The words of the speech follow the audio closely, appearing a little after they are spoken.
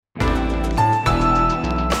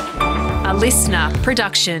a listener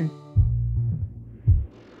production.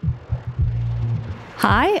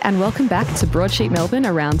 Hi, and welcome back to Broadsheet Melbourne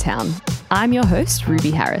Around Town. I'm your host,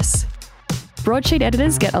 Ruby Harris. Broadsheet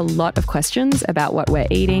editors get a lot of questions about what we're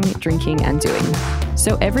eating, drinking, and doing.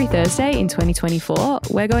 So every Thursday in 2024,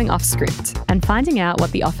 we're going off script and finding out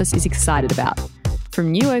what the office is excited about, from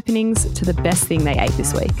new openings to the best thing they ate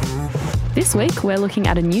this week. This week, we're looking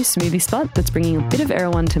at a new smoothie spot that's bringing a bit of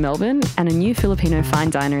Erewhon to Melbourne and a new Filipino fine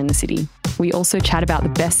diner in the city. We also chat about the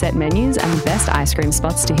best set menus and the best ice cream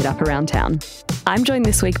spots to hit up around town. I'm joined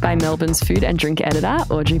this week by Melbourne's food and drink editor,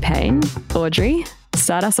 Audrey Payne. Audrey,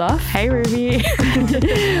 start us off. Hey, Ruby.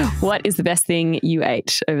 What is the best thing you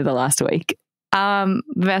ate over the last week? The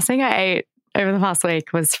best thing I ate over the past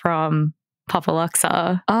week was from Papa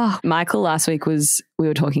Laksa. Oh, Michael last week we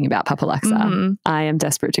were talking about Papa Laksa. Mm-hmm. I am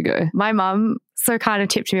desperate to go. My mum kind of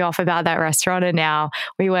tipped me off about that restaurant, and now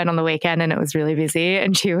we went on the weekend and it was really busy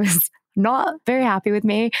and she was not very happy with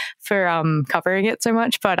me for covering it so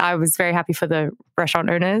much, but I was very happy for the restaurant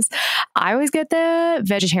owners. I always get the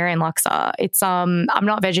vegetarian laksa. It's I'm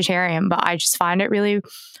not vegetarian, but I just find it really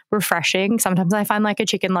refreshing. Sometimes I find like a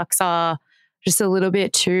chicken laksa just a little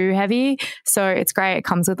bit too heavy. So it's great. It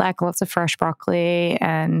comes with like lots of fresh broccoli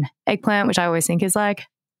and eggplant, which I always think is like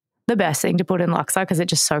the best thing to put in laksa because it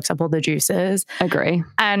just soaks up all the juices. Agree.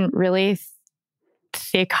 And really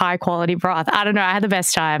thick, high quality broth. I don't know. I had the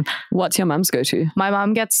best time. What's your mum's go-to? My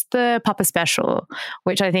mum gets the Papa Special,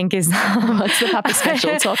 which I think is... What's the Papa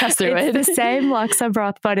Special? Talk us through it. It's the same laksa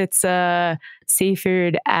broth, but it's a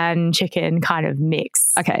seafood and chicken kind of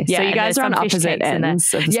mix. Okay, yeah, so you guys are on opposite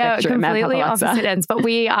ends of the spectrum. Yeah, completely opposite ends. But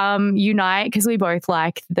we unite because we both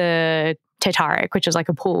like the teh tarik, which is like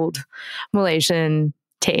a pulled Malaysian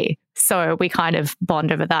tea. So we kind of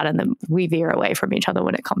bond over that and then we veer away from each other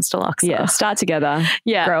when it comes to laksa. Yeah, start together,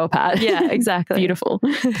 grow apart. Yeah, exactly. Beautiful.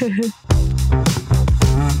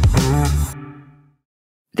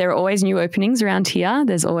 There are always new openings around here.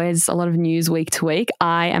 There's always a lot of news week to week.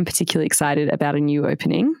 I am particularly excited about a new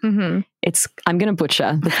opening. Mm-hmm. I'm going to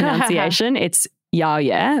butcher the pronunciation. It's Yao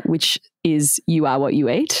Yeah, which is you are what you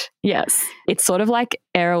eat. Yes. It's sort of like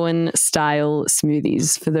Erewhon style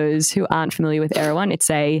smoothies. For those who aren't familiar with Erewhon, it's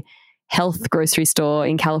a health grocery store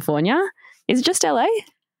in California. Is it just LA?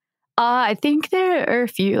 I think there are a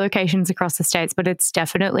few locations across the States, but it's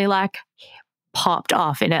definitely like popped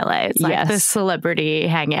off in LA. It's like the celebrity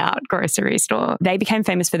hangout grocery store. They became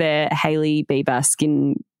famous for their Hailey Bieber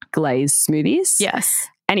skin glaze smoothies. Yes.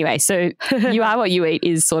 Anyway, so you are what you eat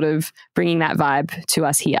is sort of bringing that vibe to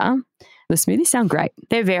us here. The smoothies sound great.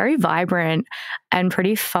 They're very vibrant and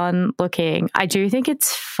pretty fun looking. I do think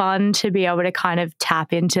it's fun to be able to kind of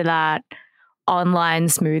tap into that online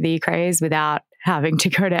smoothie craze without having to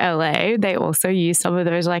go to LA. They also use some of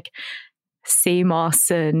those like sea moss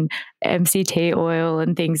and MCT oil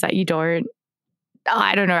and things that you don't,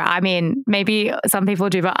 I don't know. I mean, maybe some people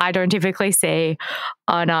do, but I don't typically see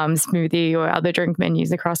on smoothie or other drink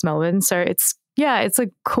menus across Melbourne. So it's a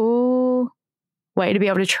cool way to be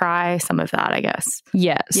able to try some of that, I guess.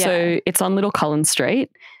 Yeah. So it's on Little Collins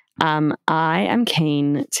Street. I am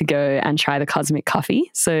keen to go and try the Cosmic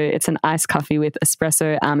Coffee. So it's an iced coffee with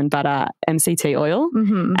espresso, almond butter, MCT oil,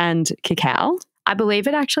 and cacao. I believe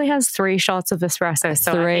it actually has 3 shots of espresso.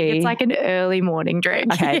 So I think it's like an early morning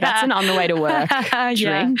drink. Okay, that's an on the way to work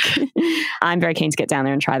drink. I'm very keen to get down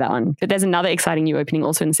there and try that one. But there's another exciting new opening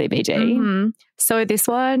also in the CBD. Mm-hmm. So this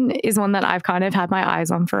one is one that I've kind of had my eyes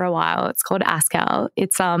on for a while. It's called Ascal.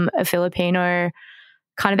 It's a Filipino,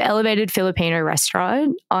 kind of elevated Filipino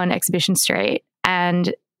restaurant on Exhibition Street.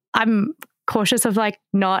 And I'm cautious of like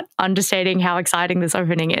not understating how exciting this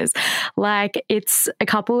opening is. Like it's a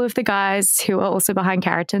couple of the guys who are also behind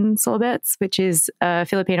Keratin Sorbets, which is a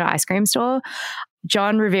Filipino ice cream store.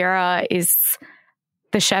 John Rivera is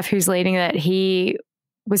the chef who's leading it. He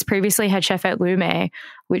was previously head chef at Lume,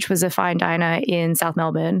 which was a fine diner in South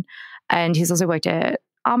Melbourne. And he's also worked at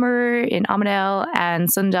Amaru in Armadale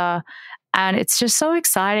and Sunda. And it's just so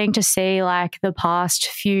exciting to see like the past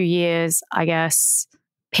few years, I guess,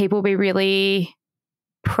 people be really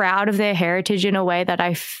proud of their heritage in a way that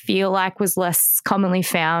I feel like was less commonly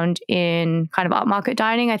found in kind of upmarket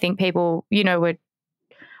dining. I think people, would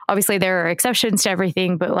obviously there are exceptions to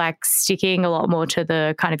everything, but like sticking a lot more to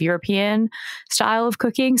the kind of European style of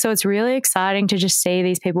cooking. So it's really exciting to just see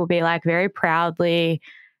these people be like very proudly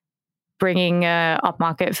bringing a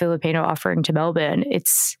upmarket Filipino offering to Melbourne.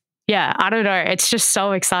 It's Yeah, I don't know. It's just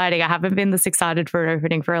so exciting. I haven't been this excited for an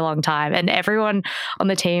opening for a long time. And everyone on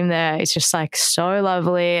the team there is just like so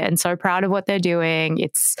lovely and so proud of what they're doing.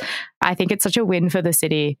 I think it's such a win for the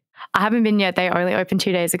city. I haven't been yet. They only opened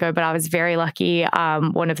 2 days ago, but I was very lucky.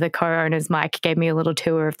 One of the co-owners, Mike, gave me a little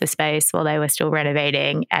tour of the space while they were still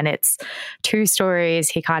renovating. And it's 2 stories.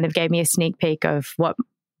 He kind of gave me a sneak peek of what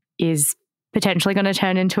is potentially going to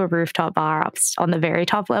turn into a rooftop bar up on the very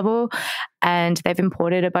top level. And they've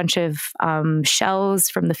imported a bunch of shells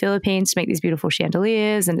from the Philippines to make these beautiful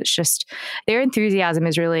chandeliers. And it's just, their enthusiasm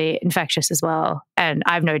is really infectious as well. And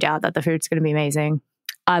I have no doubt that the food's going to be amazing.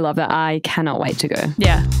 I love that. I cannot wait to go.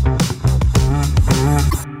 Yeah.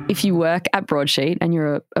 If you work at Broadsheet and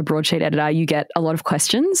you're a Broadsheet editor, you get a lot of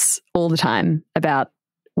questions all the time about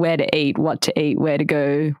where to eat, what to eat, where to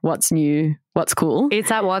go, what's new, what's cool.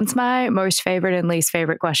 It's at once my most favorite and least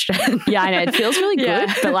favorite question. Yeah, I know. It feels really good.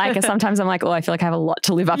 But like sometimes I'm like, oh, I feel like I have a lot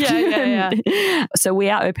to live up to. Yeah. So we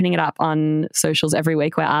are opening it up on socials every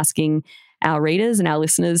week. We're asking our readers and our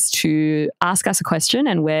listeners to ask us a question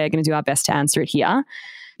and we're going to do our best to answer it here.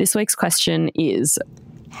 This week's question is...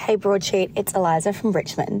 Hey Broadsheet, it's Eliza from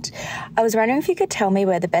Richmond. I was wondering if you could tell me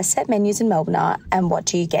where the best set menus in Melbourne are and what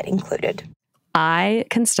do you get included? I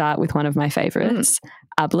can start with one of my favourites,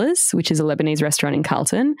 Abla's, which is a Lebanese restaurant in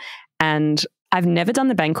Carlton. And I've never done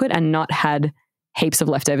the banquet and not had heaps of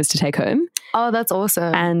leftovers to take home. Oh, that's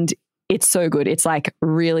awesome. And it's so good. It's like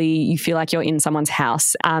really, you feel like you're in someone's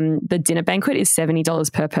house. The dinner banquet is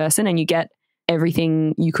 $70 per person and you get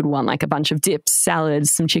everything you could want, like a bunch of dips,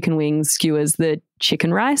 salads, some chicken wings, skewers, the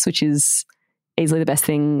chicken rice, which is easily the best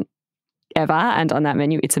thing ever. And on that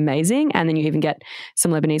menu, it's amazing. And then you even get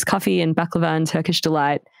some Lebanese coffee and baklava and Turkish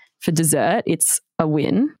delight for dessert. It's a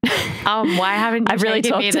win. Why haven't you I've really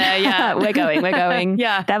taken talked me there? Yeah. We're going.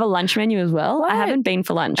 Yeah. They have a lunch menu as well. What? I haven't been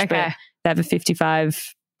for lunch, Okay. but they have a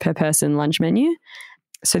 55 per person lunch menu.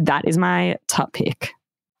 So that is my top pick.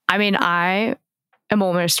 I mean, I am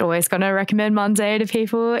almost always going to recommend Monday to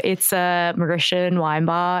people. It's a Mauritian wine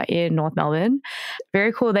bar in North Melbourne.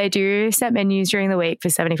 Very cool. They do set menus during the week for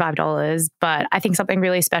 $75, but I think something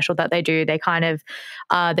really special that they do, they kind of,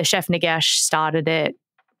 the chef Nagesh started it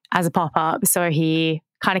as a pop-up, so he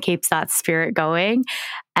kind of keeps that spirit going.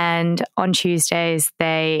 And on Tuesdays,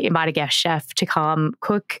 they invite a guest chef to come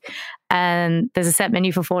cook. And there's a set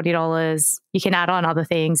menu for $40. You can add on other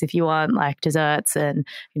things if you want, like desserts and,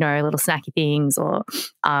 you know, little snacky things or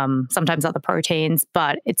sometimes other proteins.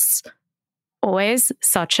 But it's always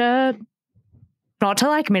such a, not to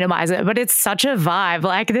like minimize it, but it's such a vibe.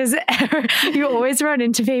 Like you always run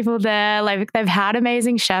into people there. Like they've had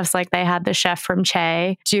amazing chefs. Like they had the chef from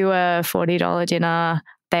Che do a $40 dinner.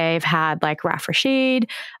 They've had like Raf Rashid,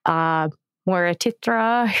 Moira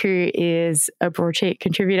Titra, who is a Broadsheet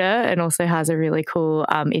contributor and also has a really cool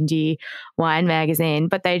indie wine magazine.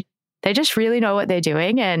 But they just really know what they're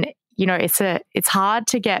doing. And, you know, it's hard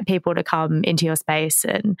to get people to come into your space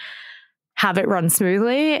and have it run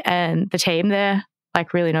smoothly. And the team there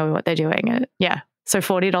like really know what they're doing. Yeah. So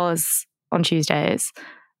 $40 on Tuesdays.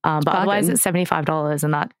 But otherwise it's $75,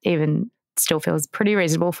 and that even still feels pretty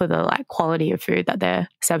reasonable for the like quality of food that they're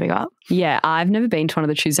serving up. Yeah, I've never been to one of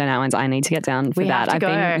the Tuesday night ones. I need to get down for that. I've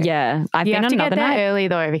been on you have to another get there night early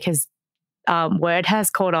though, because word has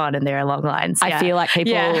caught on and there are long lines. I feel like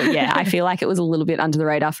people, I feel like it was a little bit under the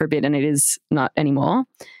radar for a bit and it is not anymore.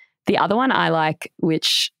 The other one I like,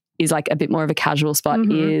 which is like a bit more of a casual spot,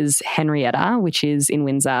 is Henrietta, which is in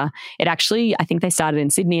Windsor. It actually, I think they started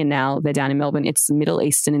in Sydney and now they're down in Melbourne. It's Middle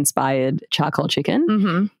Eastern inspired charcoal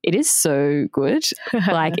chicken. It is so good.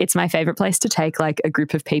 Like it's my favorite place to take like a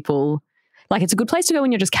group of people. Like it's a good place to go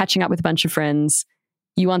when you're just catching up with a bunch of friends.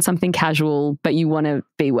 You want something casual, but you want to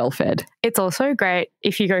be well fed. It's also great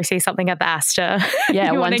if you go see something at the Astor.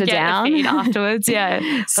 Yeah, you want to get down a feed afterwards. Yeah,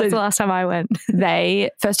 so that's the last time I went.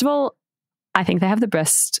 They, first of all, I think they have the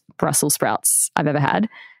best Brussels sprouts I've ever had.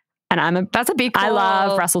 And that's a big call. I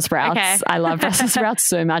love Brussels sprouts. Okay. I love Brussels sprouts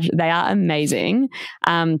so much. They are amazing.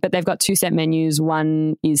 But they've got 2 set menus.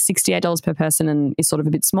 One is $68 per person and is sort of a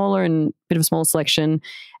bit smaller and a bit of a smaller selection.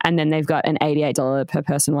 And then they've got an $88 per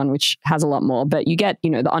person one, which has a lot more. But you get, you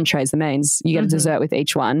know, the entrees, the mains. You get a dessert with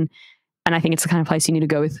each one. And I think it's the kind of place you need to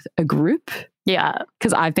go with a group. Yeah.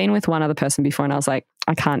 Because I've been with one other person before and I was like,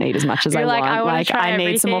 I can't eat as much as I want. I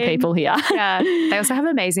need some more people here. Yeah. They also have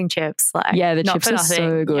amazing chips. Like, yeah, the chips are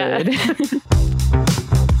so good. Yeah.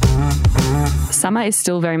 Summer is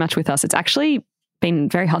still very much with us. It's actually been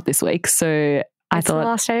very hot this week. So it's the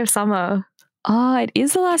last day of summer. Oh, it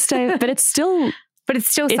is the last day, but it's still... But it's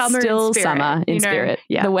still summer in spirit.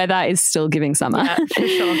 Yeah. The weather is still giving summer. Yeah, for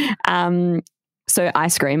sure. So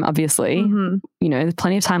ice cream, obviously, you know, there's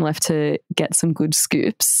plenty of time left to get some good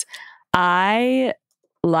scoops. I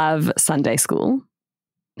love Sunday school.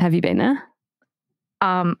 Have you been there?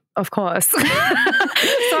 Of course.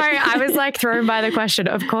 Sorry, I was like thrown by the question.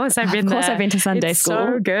 Of course I've been there. Of course I've been to Sunday school.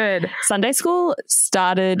 So good. Sunday school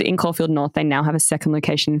started in Caulfield North. They now have a second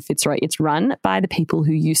location in Fitzroy. It's run by the people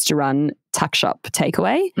who used to run Tuck Shop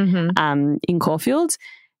Takeaway in Caulfield.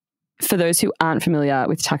 For those who aren't familiar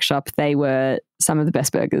with Tuck Shop, they were some of the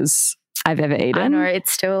best burgers I've ever eaten. I know,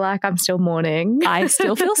 it's still like I'm still mourning. I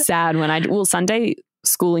still feel sad when Sunday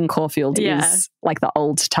school in Caulfield is like the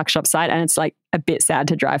old Tuck Shop site, and it's like a bit sad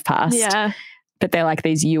to drive past. Yeah. But they're like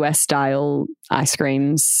these US style ice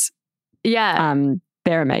creams. Yeah.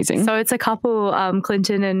 They're amazing. So it's a couple,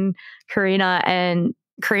 Clinton and Karina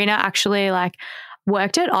actually like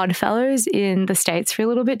worked at Oddfellows in the States for a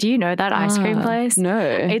little bit. Do you know that ice cream place? No.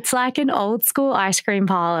 It's like an old school ice cream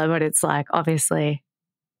parlor, but it's like obviously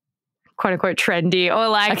quote unquote trendy or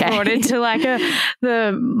like brought into like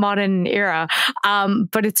the modern era.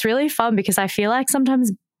 But it's really fun because I feel like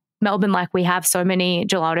sometimes Melbourne, like we have so many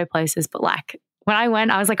gelato places, but like when I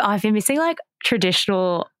went, I was like, oh, I've been missing like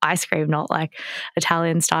traditional ice cream, not like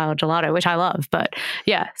Italian style gelato, which I love. But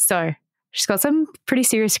yeah, so she's got some pretty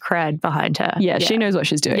serious cred behind her. Yeah, she knows what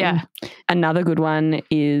she's doing. Yeah. Another good one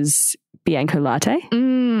is Bianco Latte.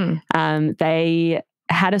 They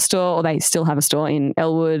had a store, or they still have a store in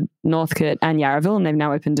Elwood, Northcote and Yarraville, and they've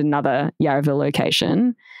now opened another Yarraville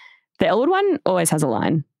location. The Elwood one always has a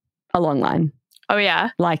long line. Oh, yeah?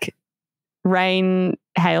 Like rain,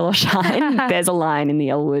 hail or shine, there's a line in the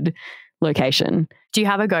Elwood location. Do you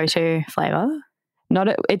have a go-to flavour?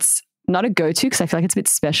 It's not a go-to because I feel like it's a bit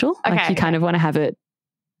special. Okay, like you kind of want to have it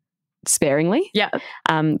sparingly. Yeah.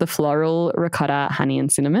 The floral ricotta, honey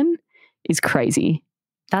and cinnamon is crazy.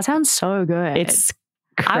 That sounds so good. It's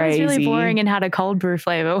crazy. I was really boring and had a cold brew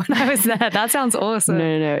flavour when I was there. That sounds awesome.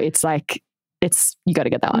 No. It's like, you got to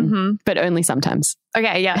get that one, but only sometimes.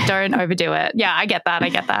 Okay, yeah, don't overdo it. Yeah, I get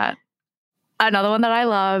that. Another one that I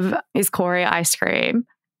love is Kori Ice Cream,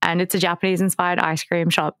 and it's a Japanese-inspired ice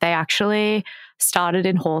cream shop. They actually started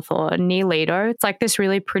in Hawthorne near Lido. It's like this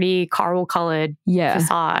really pretty coral-coloured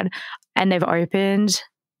facade, and they've opened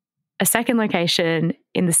a second location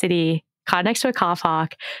in the city, kind of next to a car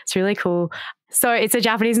park. It's really cool. So it's a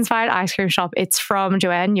Japanese-inspired ice cream shop. It's from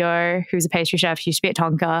Joanne Yo, who's a pastry chef. She used to be at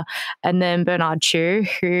Tonka. And then Bernard Chu,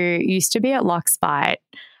 who used to be at Lock's Bite.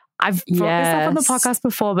 I've brought this up on the podcast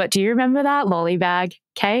before, but do you remember that lolly bag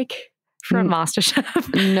cake from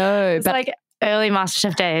MasterChef? No. It's like early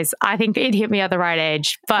MasterChef days. I think it hit me at the right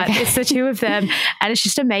age. But it's the two of them. And it's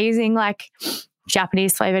just amazing, like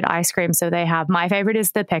Japanese flavored ice cream. So they have, my favorite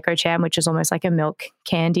is the Peko-chan, which is almost like a milk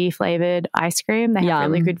candy flavored ice cream. They have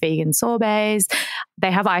really good vegan sorbets.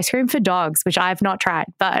 They have ice cream for dogs, which I've not tried,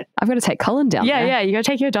 but I've got to take Colin down there. Yeah, you got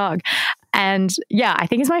to take your dog. And yeah, I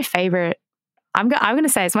think it's my favorite. I'm going to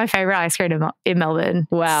say it's my favorite ice cream in Melbourne.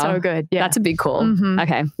 Wow. So good. Yeah. That's a big call.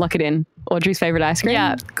 Okay, lock it in. Audrey's favorite ice cream?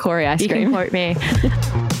 Yeah. Kori ice cream. You can quote me.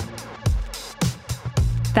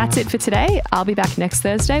 That's it for today. I'll be back next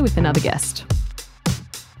Thursday with another guest.